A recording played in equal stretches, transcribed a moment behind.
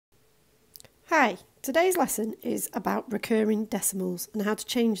Hi, today's lesson is about recurring decimals and how to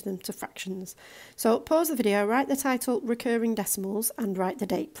change them to fractions. So pause the video, write the title Recurring Decimals and write the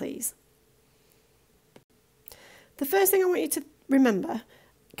date please. The first thing I want you to remember,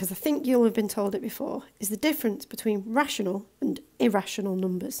 because I think you'll have been told it before, is the difference between rational and irrational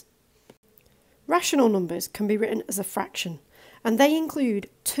numbers. Rational numbers can be written as a fraction and they include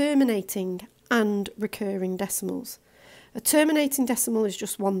terminating and recurring decimals. A terminating decimal is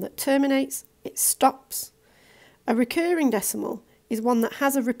just one that terminates, it stops. A recurring decimal is one that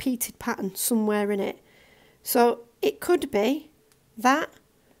has a repeated pattern somewhere in it. So it could be that,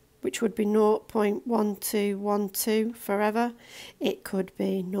 which would be 0.1212 forever. It could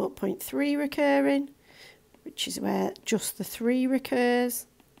be 0.3 recurring, which is where just the 3 recurs,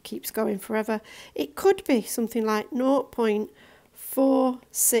 keeps going forever. It could be something like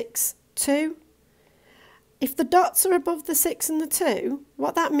 0.462. If the dots are above the 6 and the 2,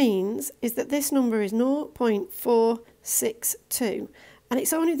 what that means is that this number is 0.462 and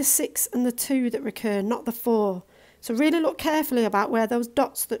it's only the 6 and the 2 that recur, not the 4. So really look carefully about where those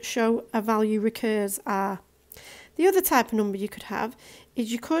dots that show a value recurs are. The other type of number you could have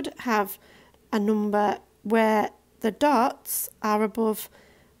is you could have a number where the dots are above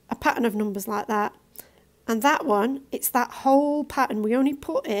a pattern of numbers like that, and that one, it's that whole pattern. We only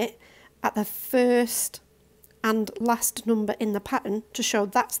put it at the first and last number in the pattern to show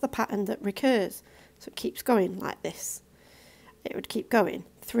that's the pattern that recurs. So it keeps going like this. It would keep going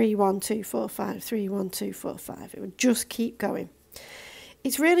 3, 1, 2, 4, 5, 3, 1, 2, 4, 5. It would just keep going.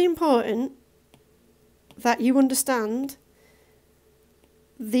 It's really important that you understand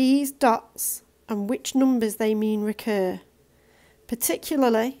these dots and which numbers they mean recur,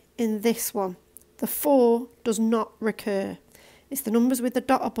 particularly in this one. The 4 does not recur. It's the numbers with the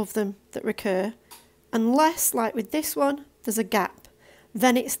dot above them that recur. Unless, like with this one, there's a gap,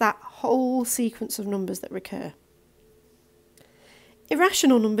 then it's that whole sequence of numbers that recur.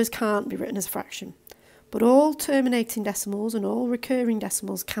 Irrational numbers can't be written as a fraction, but all terminating decimals and all recurring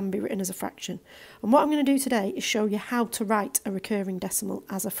decimals can be written as a fraction. And what I'm going to do today is show you how to write a recurring decimal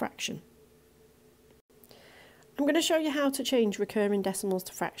as a fraction. I'm going to show you how to change recurring decimals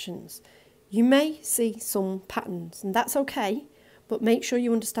to fractions. You may see some patterns, and that's okay. But make sure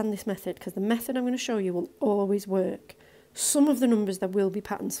you understand this method, because the method I'm going to show you will always work. Some of the numbers there will be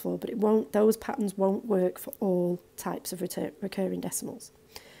patterns for, but those patterns won't work for all types of recurring decimals.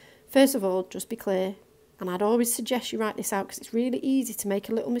 First of all, just be clear, and I'd always suggest you write this out because it's really easy to make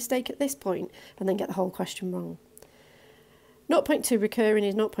a little mistake at this point and then get the whole question wrong. 0.2 recurring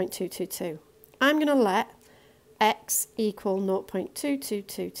is 0.222. I'm going to let x equal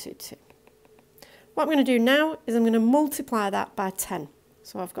 0.22222. What I'm going to do now is I'm going to multiply that by 10.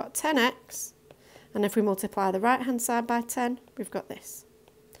 So I've got 10x, and if we multiply the right hand side by 10, we've got this.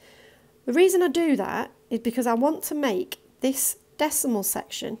 The reason I do that is because I want to make this decimal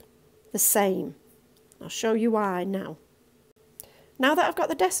section the same. I'll show you why now. Now that I've got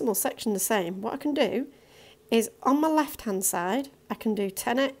the decimal section the same, what I can do is on my left hand side, I can do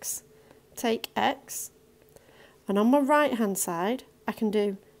 10x, take x, and on my right hand side, I can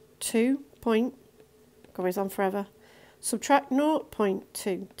do 2. Goes on forever. Subtract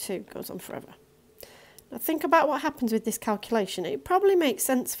 0.22 goes on forever. Now think about what happens with this calculation. It probably makes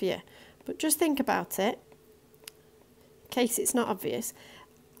sense for you, but just think about it in case it's not obvious.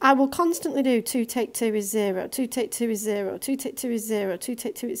 I will constantly do 2 take 2 is 0, 2 take 2 is 0, 2 take 2 is 0, 2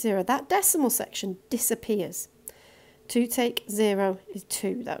 take 2 is 0. That decimal section disappears. 2 take 0 is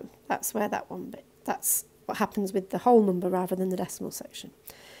 2 though. That's where that one bit. That's what happens with the whole number rather than the decimal section.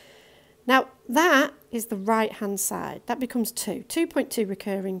 Now that is the right hand side, that becomes 2. 2.2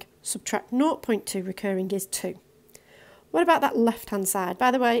 recurring, subtract 0.2 recurring is 2. What about that left hand side?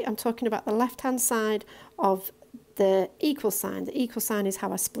 By the way, I'm talking about the left hand side of the equal sign. The equal sign is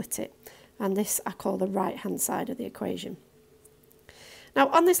how I split it, and this I call the right hand side of the equation. Now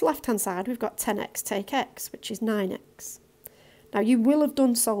on this left hand side we've got 10x take x, which is 9x. Now you will have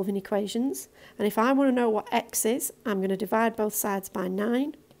done solving equations, and if I want to know what x is, I'm going to divide both sides by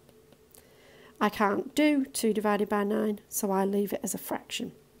 9. I can't do 2 divided by 9, so I leave it as a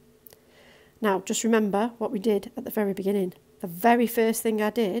fraction. Now, just remember what we did at the very beginning. The very first thing I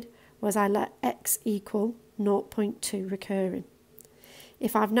did was I let x equal 0.2 recurring.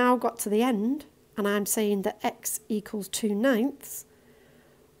 If I've now got to the end, and I'm saying that x equals 2/9,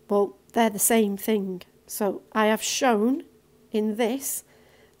 well, they're the same thing. So I have shown in this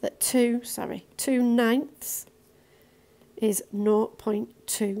that 2/9 is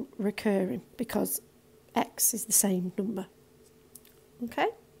 0.2 recurring because x is the same number.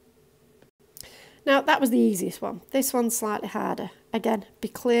 Okay? Now that was the easiest one. This one's slightly harder. again, be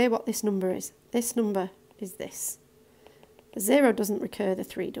clear what this number is. This number is this. The 0 doesn't recur, the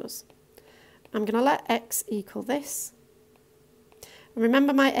 3 does. I'm going to let x equal this. And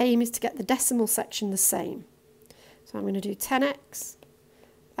remember, my aim is to get the decimal section the same. So I'm going to do 10x.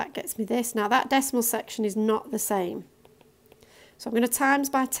 That gets me this. Now that decimal section is not the same. So I'm going to times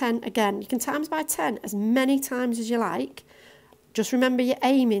by 10 again. You can times by 10 as many times as you like. Just remember you're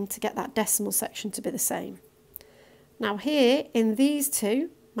aiming to get that decimal section to be the same. Now here, in these two,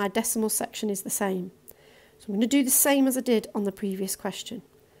 my decimal section is the same. So I'm going to do the same as I did on the previous question.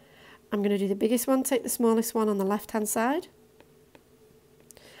 I'm going to do the biggest one, take the smallest one on the left-hand side.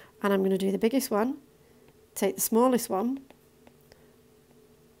 And I'm going to do the biggest one, take the smallest one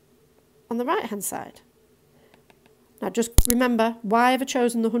on the right-hand side. Now just remember, why have I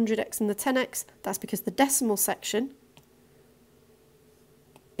chosen the 100x and the 10x? That's because the decimal section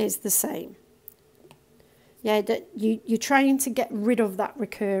is the same. Yeah, you're trying to get rid of that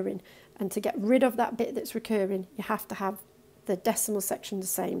recurring, and to get rid of that bit that's recurring, you have to have the decimal section the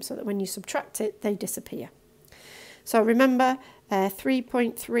same, so that when you subtract it, they disappear. So remember,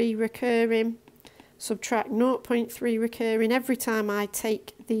 3.3 recurring, subtract 0.3 recurring. Every time I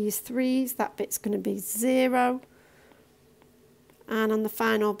take these 3's, that bit's going to be 0. And on the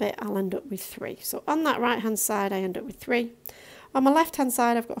final bit, I'll end up with 3. So on that right-hand side, I end up with 3. On my left-hand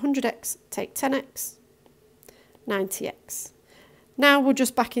side, I've got 100x, take 10x, 90x. Now we're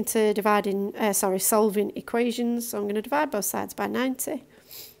just back into solving equations. So I'm going to divide both sides by 90.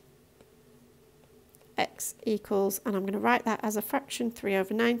 X equals, and I'm going to write that as a fraction, 3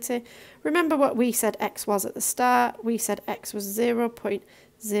 over 90. Remember what we said x was at the start. We said x was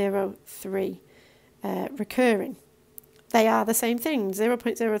 0.03 recurring. They are the same thing.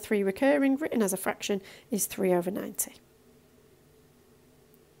 0.03 recurring, written as a fraction, is 3 over 90.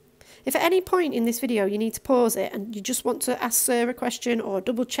 If at any point in this video you need to pause it and you just want to ask Sir a question or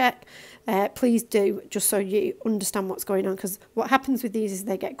double check, please do, just so you understand what's going on, because what happens with these is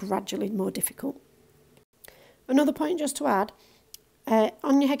they get gradually more difficult. Another point just to add,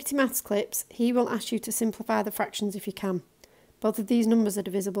 on your Hegarty Maths clips, he will ask you to simplify the fractions if you can. Both of these numbers are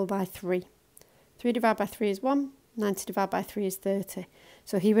divisible by 3. 3 divided by 3 is 1, 90 divided by 3 is 30.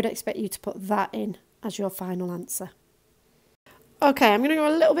 So he would expect you to put that in as your final answer. Okay, I'm going to go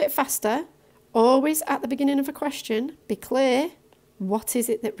a little bit faster. Always at the beginning of a question, be clear, what is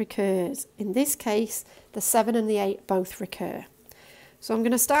it that recurs? In this case, the 7 and the 8 both recur. So I'm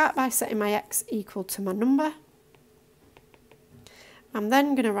going to start by setting my x equal to my number. I'm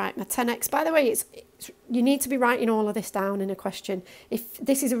then going to write my 10x. By the way, you need to be writing all of this down in a question. If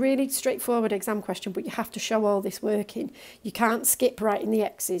this is a really straightforward exam question, but you have to show all this working, you can't skip writing the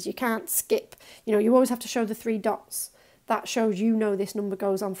x's. You can't skip, you always have to show the 3 dots. That shows this number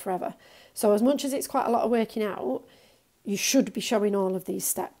goes on forever. So as much as it's quite a lot of working out, you should be showing all of these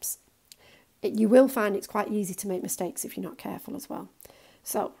steps. You will find it's quite easy to make mistakes if you're not careful as well.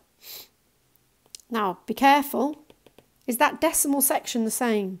 So, now be careful. Is that decimal section the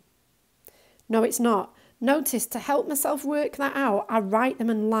same? No, it's not. Notice, to help myself work that out, I write them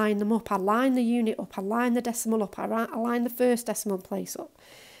and line them up. I line the unit up, I line the decimal up, I line the first decimal place up.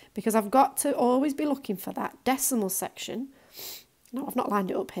 Because I've got to always be looking for that decimal section. No, I've not lined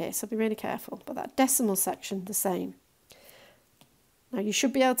it up here, so be really careful. But that decimal section, the same. Now you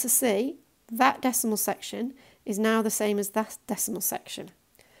should be able to see that decimal section is now the same as that decimal section.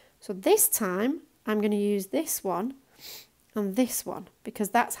 So this time I'm going to use this one and this one, because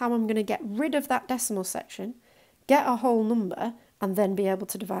that's how I'm going to get rid of that decimal section, get a whole number, and then be able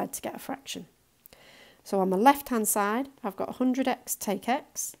to divide to get a fraction. So on my left hand side, I've got 100x take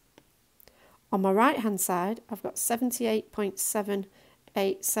x. On my right hand side, I've got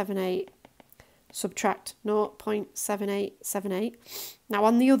 78.7878 subtract 0.7878. Now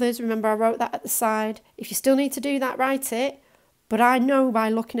on the others, remember I wrote that at the side. If you still need to do that, write it. But I know by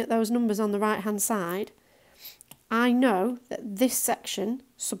looking at those numbers on the right hand side, I know that this section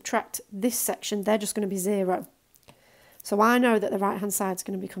subtract this section, they're just going to be 0. So I know that the right hand side is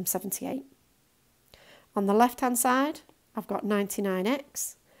going to become 78. On the left hand side, I've got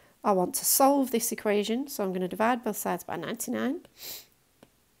 99x. I want to solve this equation, so I'm going to divide both sides by 99.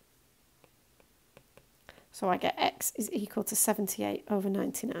 So I get x is equal to 78 over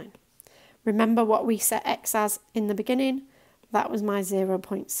 99. Remember what we set x as in the beginning? That was my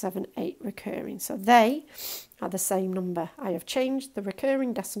 0.78 recurring. So they are the same number. I have changed the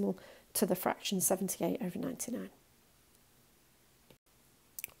recurring decimal to the fraction 78 over 99.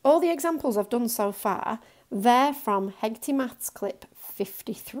 All the examples I've done so far, they're from Hegarty Maths clip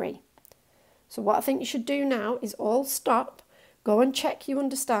 53. So what I think you should do now is all stop, Go and check you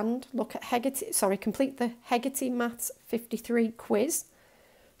understand. Look at complete the Hegarty Maths 53 quiz.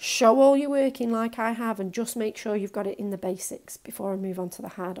 Show all your working like I have and just make sure you've got it in the basics before I move on to the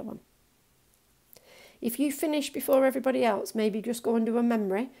harder one. If you finish before everybody else, maybe just go and do a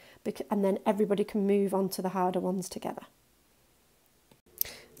memory and then everybody can move on to the harder ones together.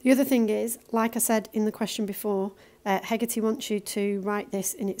 The other thing is, like I said in the question before, Hegarty wants you to write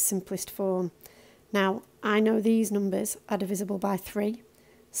this in its simplest form. Now, I know these numbers are divisible by 3.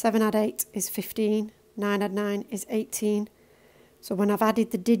 7 add 8 is 15. 9 add 9 is 18. So when I've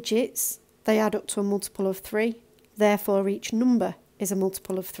added the digits, they add up to a multiple of 3. Therefore, each number is a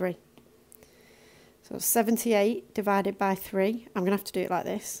multiple of 3. So 78 divided by 3, I'm going to have to do it like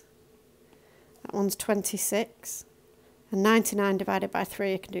this. That one's 26. And 99 divided by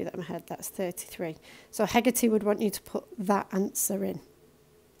 3, I can do that in my head, that's 33. So Hegarty would want you to put that answer in.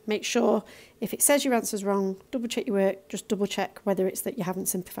 Make sure, if it says your answer's wrong, double check your work, just double check whether it's that you haven't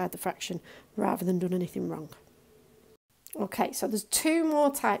simplified the fraction rather than done anything wrong. Okay, so there's 2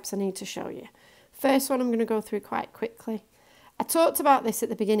 more types I need to show you. First one I'm going to go through quite quickly. I talked about this at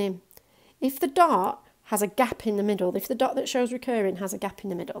the beginning. If the dot has a gap in the middle, if the dot that shows recurring has a gap in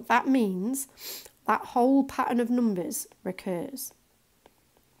the middle, that means that whole pattern of numbers recurs.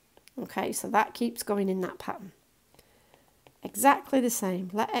 Okay, so that keeps going in that pattern. Exactly the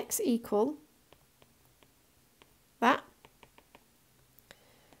same. Let x equal that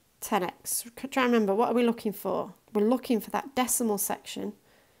 10x. Try and remember, what are we looking for? We're looking for that decimal section.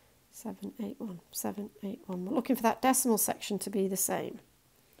 781, 781. We're looking for that decimal section to be the same.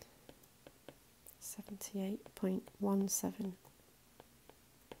 78.17.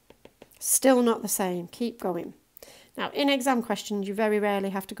 Still not the same. Keep going. Now, in exam questions, you very rarely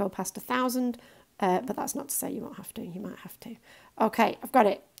have to go past 1,000, but that's not to say you won't have to. You might have to. Okay, I've got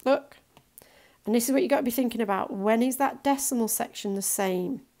it. Look. And this is what you've got to be thinking about. When is that decimal section the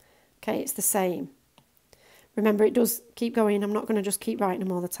same? Okay, it's the same. Remember, it does keep going. I'm not going to just keep writing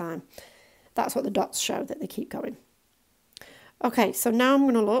them all the time. That's what the dots show, that they keep going. Okay, so now I'm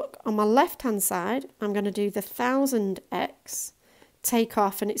going to look. On my left-hand side, I'm going to do the 1000x, take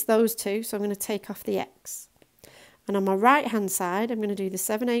off, and it's those two, so I'm going to take off the x. And on my right-hand side, I'm going to do the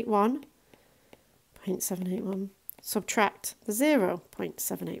 781.781, subtract the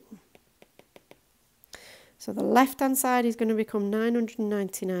 0.781. So the left-hand side is going to become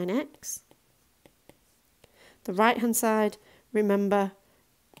 999x. The right-hand side, remember,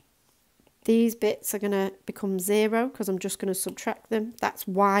 these bits are going to become 0 because I'm just going to subtract them. That's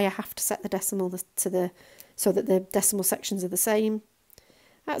why I have to set the decimal to so that the decimal sections are the same.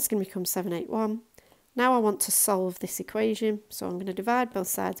 That's going to become 781. Now I want to solve this equation, so I'm going to divide both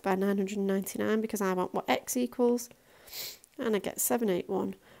sides by 999 because I want what x equals, and I get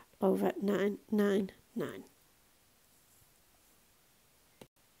 781 over 999.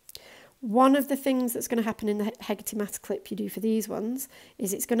 One of the things that's going to happen in the Hegarty Maths clip you do for these ones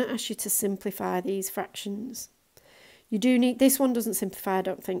is it's going to ask you to simplify these fractions. You do need, this one doesn't simplify, I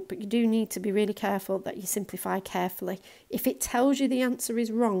don't think, but you do need to be really careful that you simplify carefully. If it tells you the answer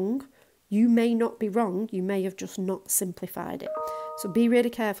is wrong, you may not be wrong, you may have just not simplified it. So be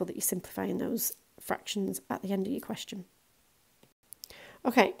really careful that you're simplifying those fractions at the end of your question.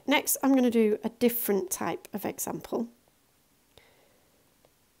 Okay, next I'm going to do a different type of example.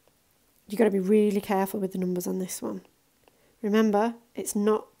 You've got to be really careful with the numbers on this one. Remember, it's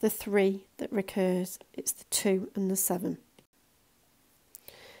not the 3 that recurs, it's the 2 and the 7.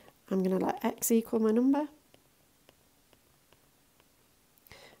 I'm going to let x equal my number.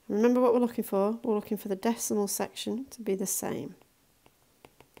 Remember what we're looking for? We're looking for the decimal section to be the same.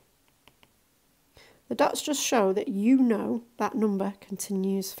 The dots just show that you know that number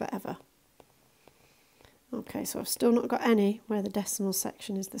continues forever. Okay, so I've still not got any where the decimal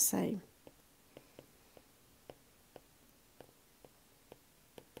section is the same.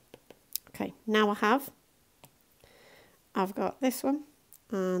 Okay, now I've got this one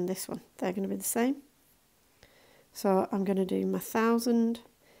and this one. They're going to be the same. So I'm going to do my 1000x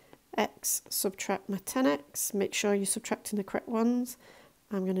subtract my 10x. Make sure you're subtracting the correct ones.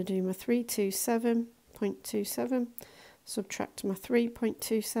 I'm going to do my 327.27 subtract my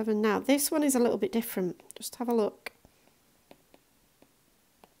 3.27. Now this one is a little bit different. Just have a look.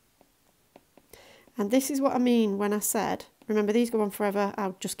 And this is what I mean when I said, remember these go on forever,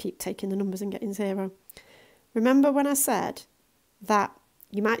 I'll just keep taking the numbers and getting 0. Remember when I said that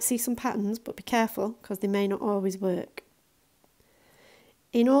you might see some patterns, but be careful because they may not always work.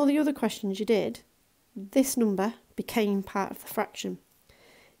 In all the other questions you did, this number became part of the fraction.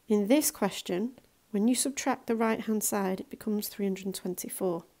 In this question, when you subtract the right hand side, it becomes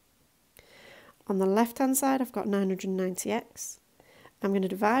 324. On the left-hand side, I've got 990x. I'm going to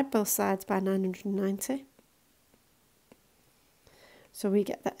divide both sides by 990. So we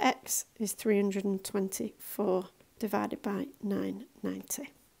get that x is 324 divided by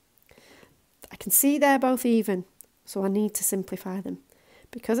 990. I can see they're both even, so I need to simplify them.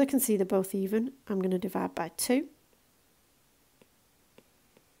 Because I can see they're both even, I'm going to divide by 2.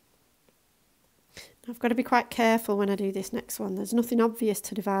 I've got to be quite careful when I do this next one. There's nothing obvious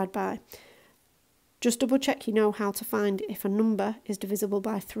to divide by. Just double check you know how to find if a number is divisible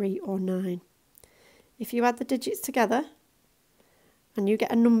by 3 or 9. If you add the digits together and you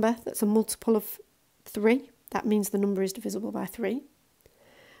get a number that's a multiple of 3, that means the number is divisible by 3.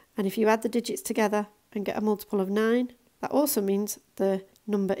 And if you add the digits together and get a multiple of 9, that also means the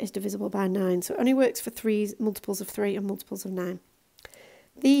number is divisible by 9. So it only works for multiples of 3 and multiples of 9.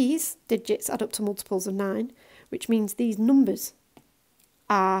 These digits add up to multiples of 9, which means these numbers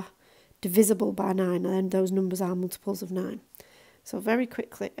are divisible by 9, and those numbers are multiples of 9. So very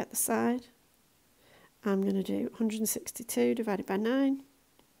quickly at the side, I'm going to do 162 divided by 9.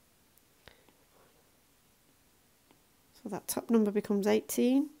 So that top number becomes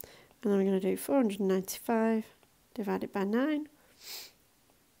 18, and I'm going to do 495 divided by 9.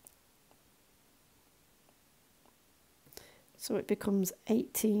 So it becomes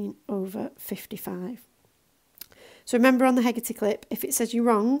 18 over 55. So remember on the Hegarty clip, if it says you're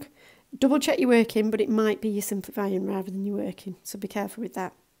wrong, double check your working, but it might be you're simplifying rather than you're working, so be careful with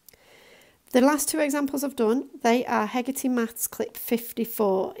that. The last two examples I've done, they are Hegarty Maths clip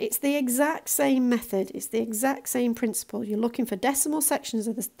 54. It's the exact same method, it's the exact same principle. You're looking for decimal sections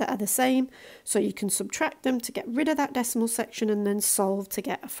that are the same, so you can subtract them to get rid of that decimal section and then solve to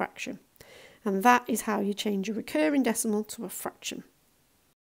get a fraction. And that is how you change a recurring decimal to a fraction.